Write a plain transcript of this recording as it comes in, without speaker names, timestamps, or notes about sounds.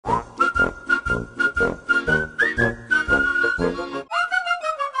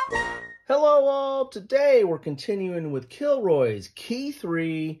today we're continuing with Kilroy's Key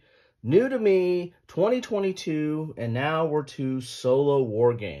 3, New to Me, 2022, and now we're to solo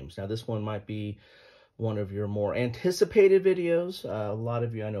war games. Now this one might be one of your more anticipated videos. A lot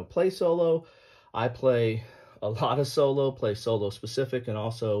of you I know play solo. I play a lot of solo, play solo specific, and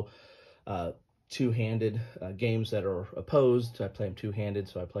also two-handed games that are opposed. I play them two-handed,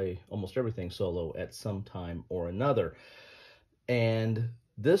 so I play almost everything solo at some time or another. And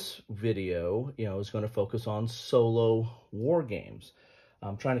this video, is going to focus on solo war games.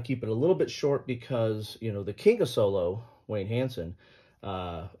 I'm trying to keep it a little bit short because, the king of solo, Wayne Hansen,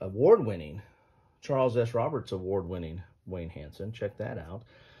 award-winning, Charles S. Roberts award-winning Wayne Hansen, check that out.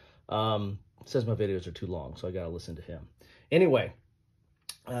 Says my videos are too long, so I got to listen to him. Anyway,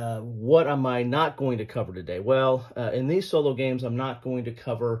 what am I not going to cover today? Well, in these solo games, I'm not going to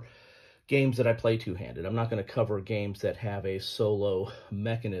cover games that I play two-handed. I'm not going to cover games that have a solo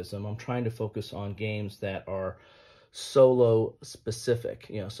mechanism. I'm trying to focus on games that are solo specific,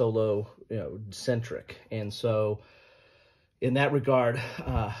 solo, centric. And so in that regard,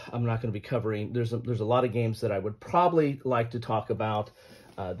 I'm not going to be covering, there's a lot of games that I would probably like to talk about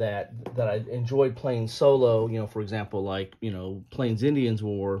that I enjoyed playing solo, for example, like, Plains Indians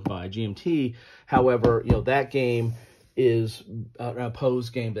War by GMT. However, that game is an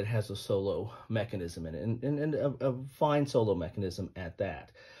opposed game that has a solo mechanism in it, and a fine solo mechanism at that.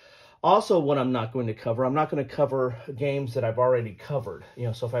 Also, what I'm not going to cover, I'm not going to cover games that I've already covered.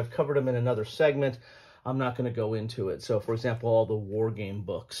 So if I've covered them in another segment, I'm not going to go into it. So, for example, all the war game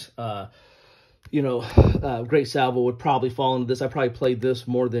books, Great Salvo would probably fall into this. I probably played this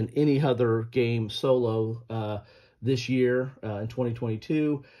more than any other game solo this year in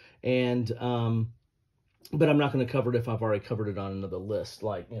 2022, and but I'm not going to cover it if I've already covered it on another list,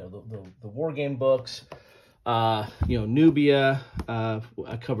 like, the war game books, Nubia, I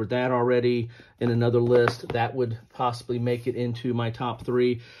covered that already in another list. That would possibly make it into my top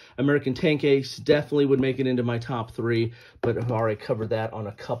 3. American Tank Ace definitely would make it into my top 3, but I've already covered that on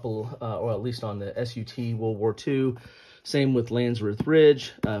a couple, or at least on the SUT World War II. Same with Landsworth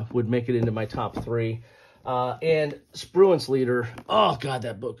Ridge, would make it into my top 3. And Spruance-Leader, oh God,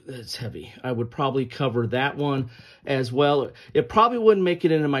 that book, that's heavy. I would probably cover that one as well. It probably wouldn't make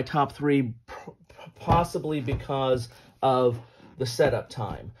it into my top 3, possibly because of the setup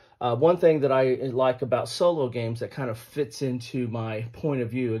time. One thing that I like about solo games that kind of fits into my point of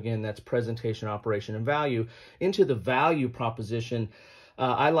view, again, that's presentation, operation, and value, into the value proposition,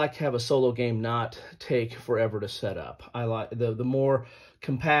 I like to have a solo game not take forever to set up. I like the more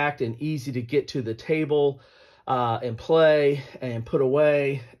compact and easy to get to the table and play and put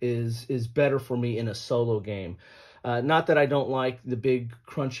away is better for me in a solo game. Not that I don't like the big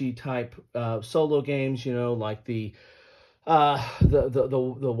crunchy type solo games, like the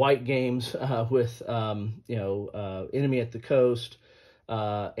white games with Enemy at the Coast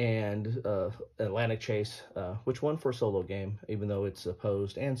and Atlantic Chase, which one for a solo game, even though it's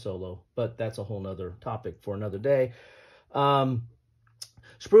opposed and solo, but that's a whole nother topic for another day.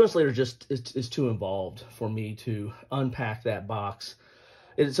 Spruance-Leader just is too involved for me to unpack that box.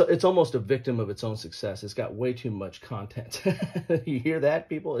 It's almost a victim of its own success. It's got way too much content. You hear that,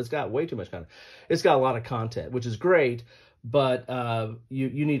 people? It's got way too much content. It's got a lot of content, which is great, but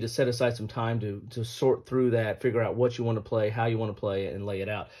you need to set aside some time to sort through that, figure out what you want to play, how you want to play it, and lay it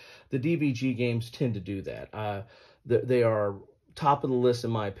out. The DVG games tend to do that. They are top of the list, in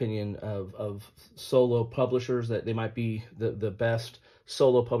my opinion, of solo publishers. That they might be the best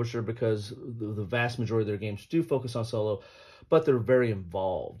solo publisher because the vast majority of their games do focus on solo, but they're very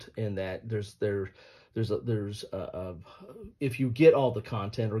involved in that. If you get all the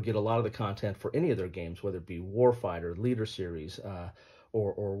content or get a lot of the content for any of their games, whether it be Warfighter, Leader Series,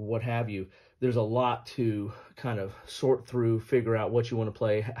 or what have you, there's a lot to kind of sort through, figure out what you want to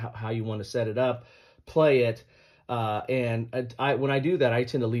play, how you want to set it up, play it. And when I do that, I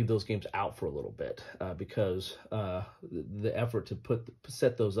tend to leave those games out for a little bit because the effort to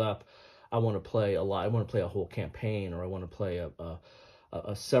set those up, I want to play a lot. I want to play a whole campaign, or I want to play a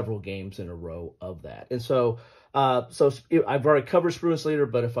several games in a row of that. And so I've already covered Spruance-Leader,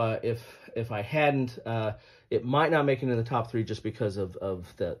 but if I hadn't, it might not make it in the top 3 just because of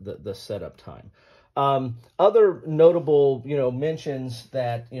the setup time. Other notable, mentions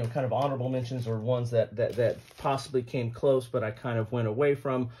that, kind of honorable mentions, or ones that possibly came close, but I kind of went away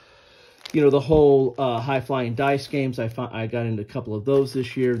from, the whole high-flying dice games. I got into a couple of those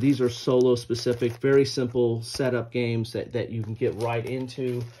this year. These are solo-specific, very simple setup games that you can get right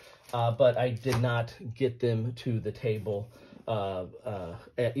into, but I did not get them to the table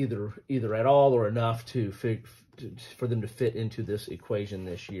either at all or enough to for them to fit into this equation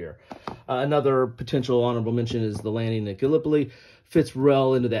this year. Another potential honorable mention is the landing at Gallipoli. Fits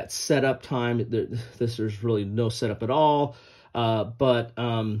well into that setup time. There's really no setup at all. But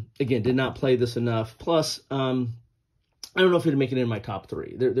again, did not play this enough. Plus, I don't know if it'd make it in my top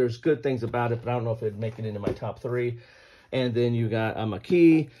 3. There's good things about it, but I don't know if it'd make it into my top 3. And then you got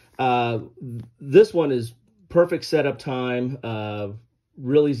Amaki. This one is perfect setup time.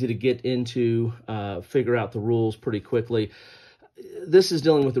 Real easy to get into, figure out the rules pretty quickly. This is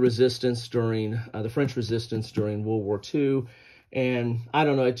dealing with the resistance during the French resistance during World War II. And I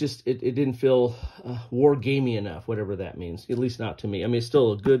don't know, it didn't feel war gamey enough, whatever that means, at least not to me. I mean, it's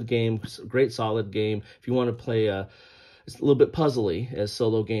still a good game, great solid game. If you want to play, it's a little bit puzzly, as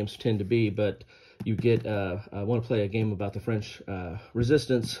solo games tend to be, but you get, want to play a game about the French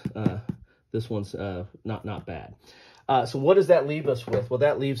resistance, this one's not bad. So what does that leave us with? Well,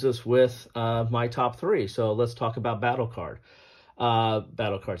 that leaves us with my top 3. So let's talk about Battle Card.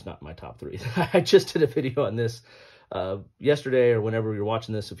 Battle Card's not my top 3. I just did a video on this yesterday or whenever you're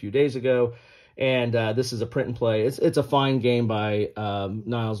watching this a few days ago, and this is a print and play. It's a fine game by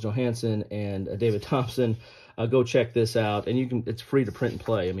Niles Johansson and David Thompson. Go check this out, and it's free to print and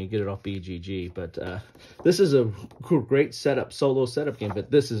play. I mean, get it off BGG, but this is a great solo setup game, but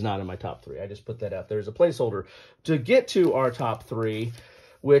this is not in my top 3. I just put that out there as a placeholder. To get to our top 3,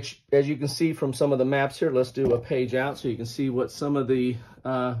 which, as you can see from some of the maps here, let's do a page out so you can see what some of the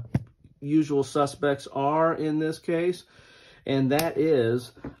usual suspects are in this case, and that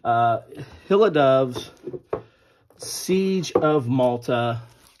is Hiladovs, Siege of Malta,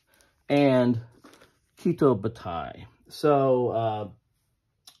 and Quito Bataille. So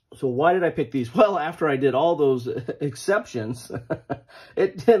why did I pick these? Well, after I did all those exceptions,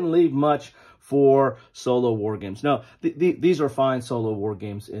 it didn't leave much for solo war games. No, these are fine solo war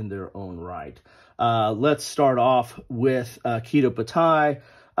games in their own right. Let's start off with Quito Bataille.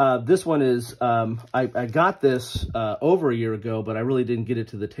 This one is, I got this over a year ago, but I really didn't get it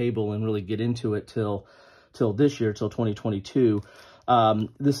to the table and really get into it till this year, till 2022.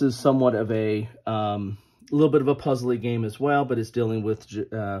 This is somewhat of a little bit of a puzzly game as well, but it's dealing with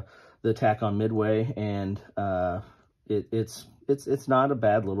the attack on Midway, and it's not a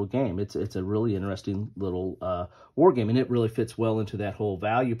bad little game. It's a really interesting little war game, and it really fits well into that whole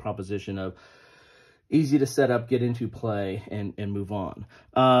value proposition of easy to set up, get into play, and move on.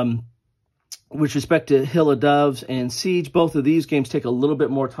 With respect to Hiladovs and Siege, both of these games take a little bit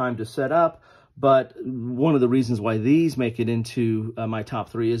more time to set up, but one of the reasons why these make it into my top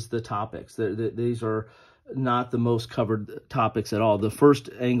 3 is the topics. These are not the most covered topics at all. The first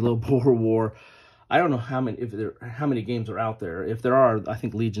Anglo-Boer War, I don't know how many games are out there. If there are, I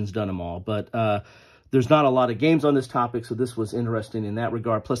think Legion's done them all, but there's not a lot of games on this topic, so this was interesting in that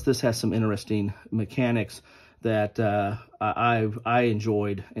regard. Plus, this has some interesting mechanics that I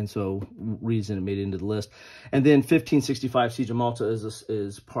enjoyed, and so reason it made it into the list. And then 1565 Siege of Malta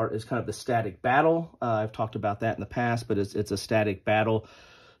is kind of the static battle. I've talked about that in the past, but it's a static battle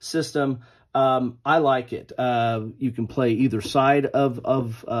system. I like it. You can play either side of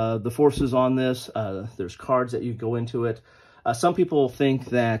the forces on this. There's cards that you go into it. Some people think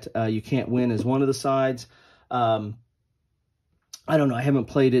that you can't win as one of the sides. I don't know. I haven't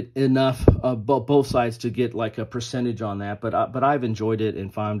played it enough, both sides, to get like a percentage on that. But I've enjoyed it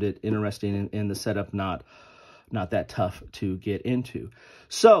and found it interesting, and the setup not that tough to get into.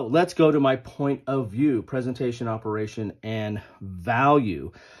 So let's go to my point of view: presentation, operation, and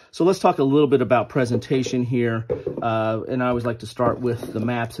value. So let's talk a little bit about presentation here. And I always like to start with the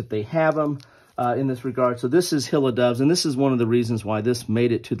maps if they have them. In this regard. So this is Hiladovs, and this is one of the reasons why this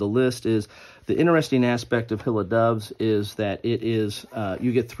made it to the list. Is the interesting aspect of Hiladovs is that it is,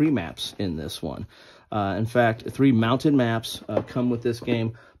 you get 3 maps in this one. In fact, 3 mounted maps come with this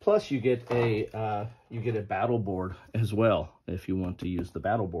game, plus you get a battle board as well, if you want to use the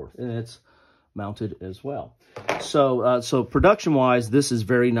battle board, and it's mounted as well. So production-wise, this is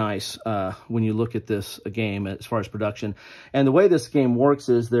very nice when you look at this game as far as production. And the way this game works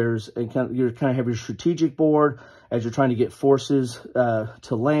is you kind of have your strategic board as you're trying to get forces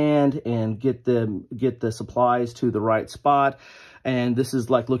to land and get the supplies to the right spot. And this is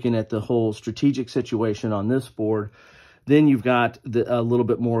like looking at the whole strategic situation on this board. Then you've got a little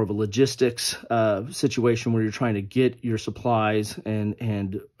bit more of a logistics situation where you're trying to get your supplies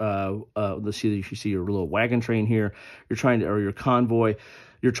and let's see if you see your little wagon train here. Or your convoy.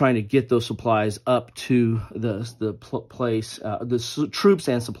 You're trying to get those supplies up to the place, the troops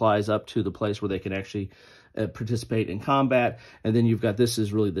and supplies up to the place where they can actually participate in combat. And then you've got, this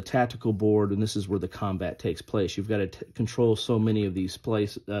is really the tactical board, and this is where the combat takes place. You've got to control so many of these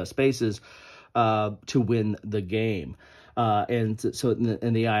spaces to win the game. And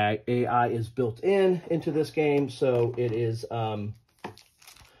the AI is built into this game, so it is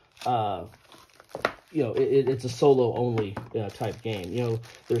it's a solo only type game.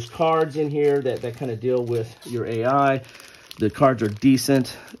 There's cards in here that kind of deal with your AI. The cards are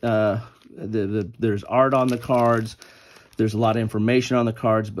decent. There's art on the cards. There's a lot of information on the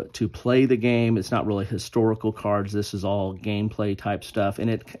cards, but to play the game, it's not really historical cards. This is all gameplay type stuff, and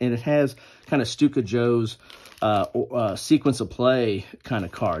it has kind of Stuka Joe's sequence of play kind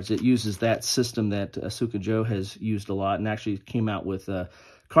of cards. It uses that system that Stuka Joe has used a lot, and actually came out with a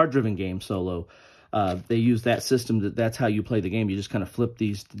card-driven game, Solo. They use that system. That's how you play the game. You just kind of flip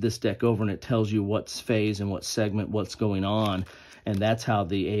this deck over, and it tells you what's phase and what segment, what's going on, and that's how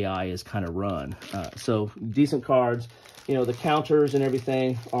the AI is kind of run. So decent cards. The counters and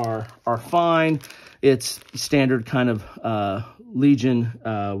everything are fine. It's standard kind of Legion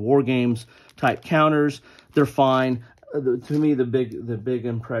Wargames type counters. They're fine. To me, the big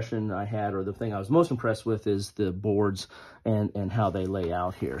impression I had, or the thing I was most impressed with, is the boards and how they lay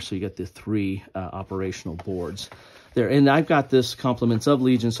out here. So you get the 3 operational boards there. And I've got this compliments of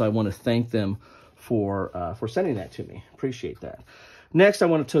Legion, so I want to thank them for sending that to me. Appreciate that. Next, I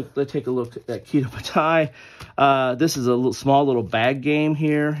want to take a look at Kilroy. This is a small little bag game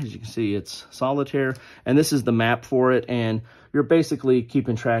here. As you can see, it's solitaire, and this is the map for it. And you're basically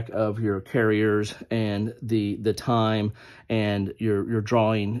keeping track of your carriers and the time, and you're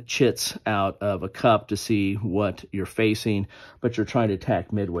drawing chits out of a cup to see what you're facing, but you're trying to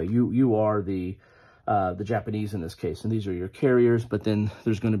attack midway. You are the Japanese in this case, and these are your carriers. But then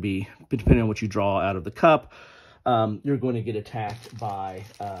there's going to be, depending on what you draw out of the cup, you're going to get attacked by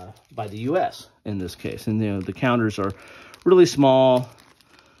the U.S. in this case. And the counters are really small.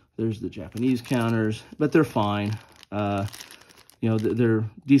 There's the Japanese counters, but they're fine. They're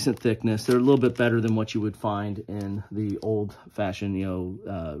decent thickness. They're a little bit better than what you would find in the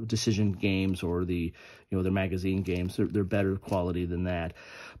old-fashioned, decision games, or the magazine games. They're better quality than that.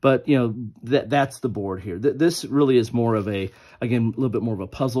 But, that's the board here. This really is more of again, a little bit more of a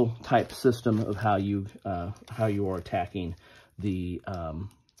puzzle type system of how you are attacking the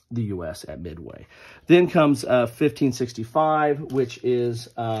U.S. at Midway. Then comes 1565, which is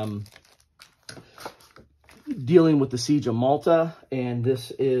dealing with the Siege of Malta, and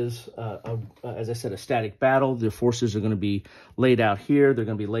this is, as I said, a static battle. The forces are going to be laid out here. They're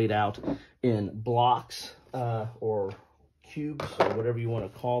going to be laid out in blocks or cubes, or whatever you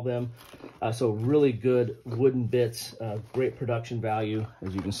want to call them. So really good wooden bits, great production value,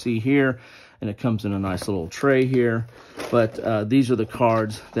 as you can see here, and it comes in a nice little tray here. But these are the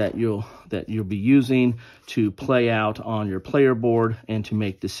cards that you'll be using to play out on your player board and to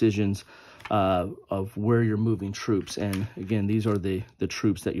make decisions of where you're moving troops. And again, these are the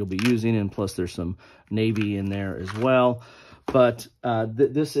troops that you'll be using, and plus there's some Navy in there as well. But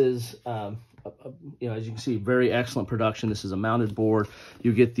this is, as you can see, very excellent production. This is a mounted board.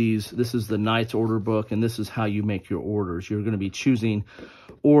 You get these. This is the Knight's order book, and this is how you make your orders. You're going to be choosing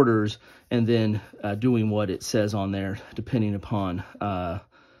orders and then doing what it says on there, depending upon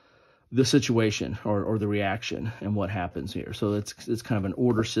the situation or the reaction and what happens here. So it's kind of an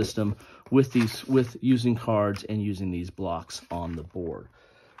order system with using cards and using these blocks on the board.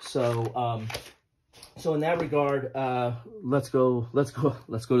 So so in that regard, let's go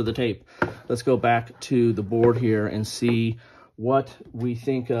to the tape. Let's go back to the board here and see what we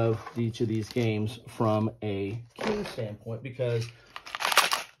think of each of these games from a key standpoint, because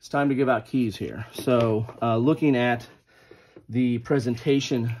it's time to give out keys here. So looking at the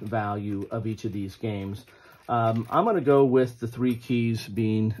presentation value of each of these games, I'm going to go with the 3 keys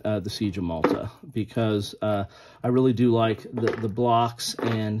being the Siege of Malta, because I really do like the blocks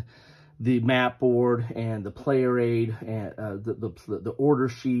and the map board and the player aid and the order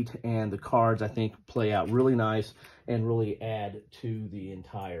sheet and the cards. I think play out really nice and really add to the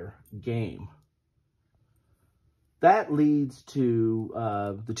entire game. That leads to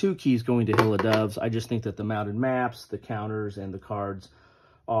the 2 keys going to Hill of Doves. I just think that the mounted maps, the counters, and the cards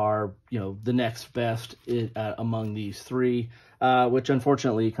are, the next best among these 3, which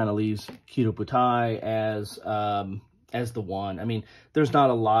unfortunately kind of leaves Kilroy as the one. I mean, there's not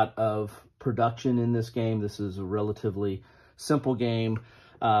a lot of production in this game. This is a relatively simple game,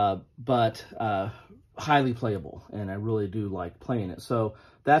 but highly playable, and I really do like playing it. So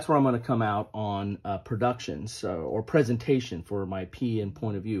that's where I'm going to come out on production, or presentation for my P and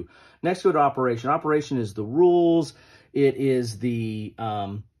point of view. Next, go to operation. Operation is the rules. It is the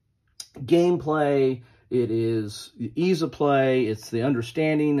gameplay. It is the ease of play. It's the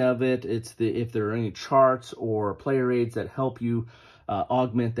understanding of it. It's if there are any charts or player aids that help you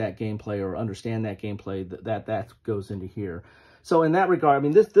augment that gameplay or understand that gameplay, that goes into here. So in that regard, I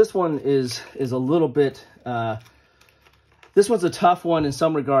mean, this one is a little bit, this one's a tough one in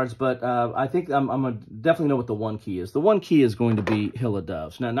some regards, but I think I'm going to definitely know what the one key is. The one key is going to be Hill of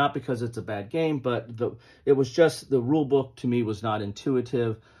Doves. Now, not because it's a bad game, but it was just, the rule book to me was not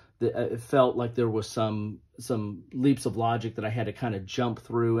intuitive. It felt like there was some leaps of logic that I had to kind of jump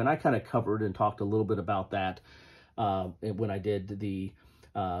through, and I kind of covered and talked a little bit about that when I did the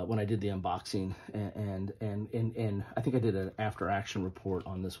unboxing, and I think I did an after action report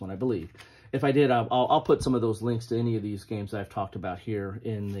on this one, I believe. If I did, I'll put some of those links to any of these games that I've talked about here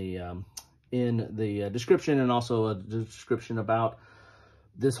in the description, and also a description about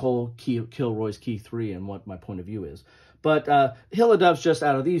this whole Kilroy's Key 3 and what my point of view is. But Hill of Doves, just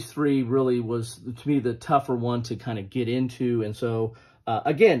out of these three, really was, to me, the tougher one to kind of get into. And so,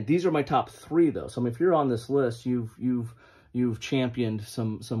 again, these are my top three, though. So, I mean, if you're on this list, you've championed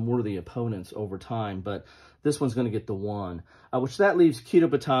some worthy opponents over time. But this one's going to get the one, which that leaves Kido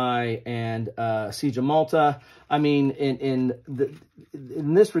Butai and Siege of Malta. I mean, in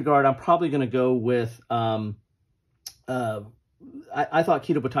this regard, I'm probably going to go with... I thought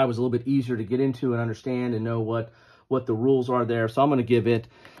Kido Butai was a little bit easier to get into and understand and know what the rules are there. So I'm going to give it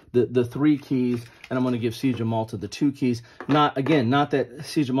the 3 keys, and I'm going to give Siege of Malta the 2 keys. Not that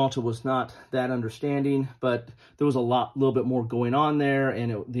Siege of Malta was not that understanding, but there was a little bit more going on there,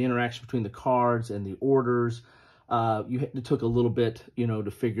 and the interaction between the cards and the orders, it took a little bit,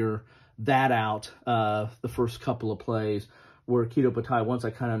 to figure that out the first couple of plays. Where Kido Butai, once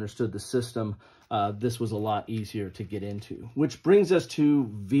I kind of understood the system, this was a lot easier to get into. Which brings us to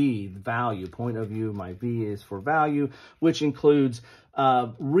V, value, point of view. My V is for value, which includes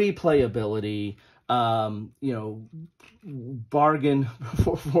replayability, bargain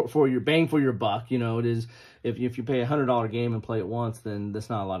for your bang for your buck. It is, if you pay a $100 game and play it once, then that's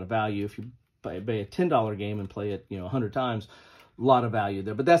not a lot of value. If you pay a $10 game and play it, 100 times, a lot of value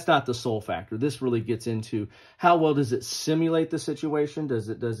there. But that's not the sole factor. This really gets into how well does it simulate the situation?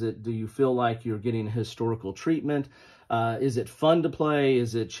 Do you feel like you're getting historical treatment? Is it fun to play?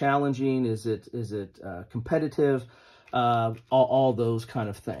 Is it challenging? Is it competitive? All those kind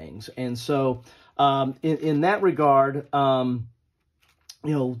of things. And so in that regard,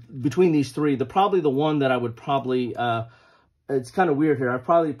 between these three, probably the one that I would probably, it's kind of weird here. I've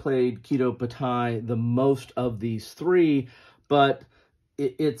probably played Kido Butai the most of these three, but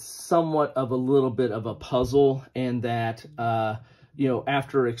it's somewhat of a little bit of a puzzle, and that,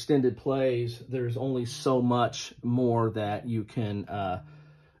 after extended plays, there's only so much more that you can,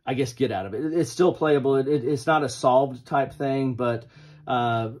 I guess, get out of it. It's still playable. It's not a solved type thing, but,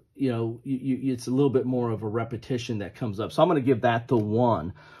 it's a little bit more of a repetition that comes up. So I'm going to give that the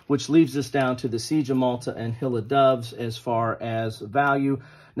 1, which leaves us down to the Siege of Malta and Hill of Doves as far as value.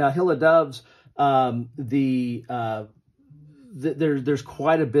 Now, Hill of Doves, there's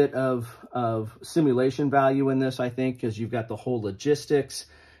quite a bit of simulation value in this, I think, because you've got the whole logistics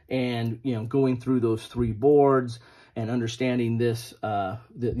and, going through those 3 boards and understanding this,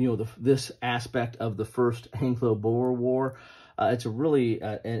 this aspect of the first Anglo-Boer War. It's a really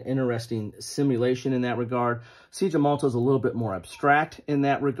an interesting simulation in that regard. Siege of Malta is a little bit more abstract in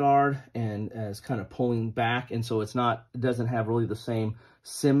that regard, and is kind of pulling back, and so it doesn't have really the same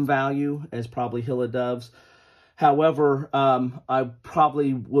sim value as probably Hill of Doves. However, I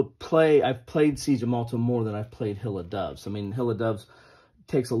probably I've played Siege of Malta more than I've played Hill of Doves. I mean, Hill of Doves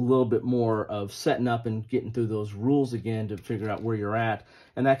takes a little bit more of setting up and getting through those rules again to figure out where you're at.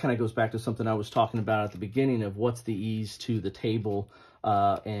 And that kind of goes back to something I was talking about at the beginning of what's the ease to the table,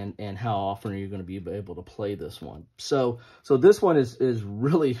 and how often are you going to be able to play this one. So this one is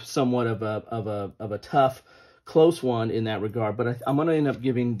really somewhat of a tough, close one in that regard. But I'm going to end up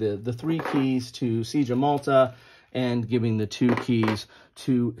giving the 3 keys to Siege of Malta and giving the 2 keys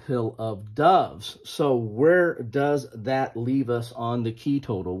to Hill of Doves. So where does that leave us on the key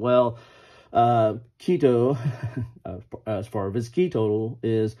total? Well, Quito, as far as key total,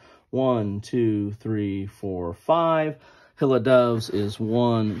 is 1, 2, 3, 4, 5. Hill of Doves is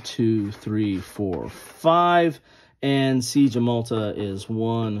 1, 2, 3, 4, 5. And Siege of Malta is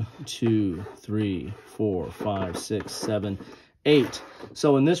 1, 2, 3, 4, 5, 6, 7, 8.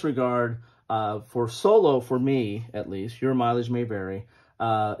 So in this regard, for solo, for me at least, your mileage may vary,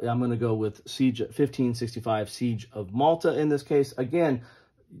 I'm going to go with Siege 1565 Siege of Malta in this case. Again,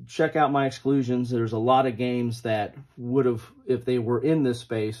 check out my exclusions. There's a lot of games that would have, if they were in this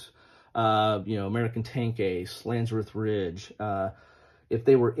space, American Tank Ace, Landsworth Ridge, if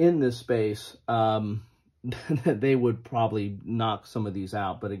they were in this space, they would probably knock some of these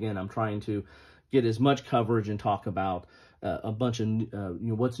out. But again, I'm trying to get as much coverage and talk about a bunch of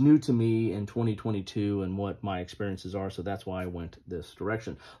what's new to me in 2022 and what my experiences are. So that's why I went this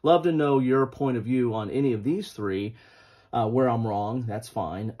direction. Love to know your point of view on any of these three. Where I'm wrong, that's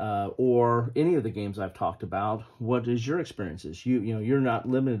fine. Or any of the games I've talked about. What is your experiences? You're not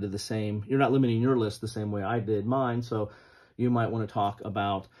limited to the same. You're not limiting your list the same way I did mine. So you might want to talk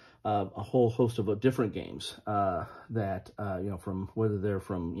about a whole host of different games that from whether they're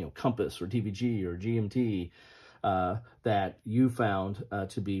from Compass or DVG or GMT that you found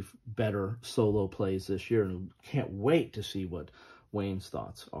to be better solo plays this year. And can't wait to see what Wayne's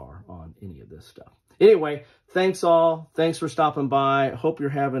thoughts are on any of this stuff. Anyway, thanks all. Thanks for stopping by. Hope you're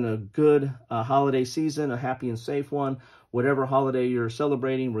having a good holiday season, a happy and safe one. Whatever holiday you're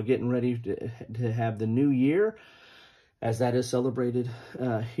celebrating, we're getting ready to have the new year, as that is celebrated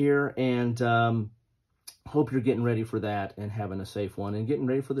here. And hope you're getting ready for that and having a safe one and getting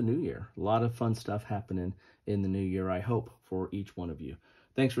ready for the new year. A lot of fun stuff happening in the new year, I hope, for each one of you.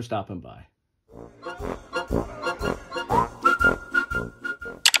 Thanks for stopping by.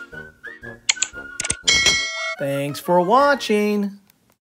 Thanks for watching.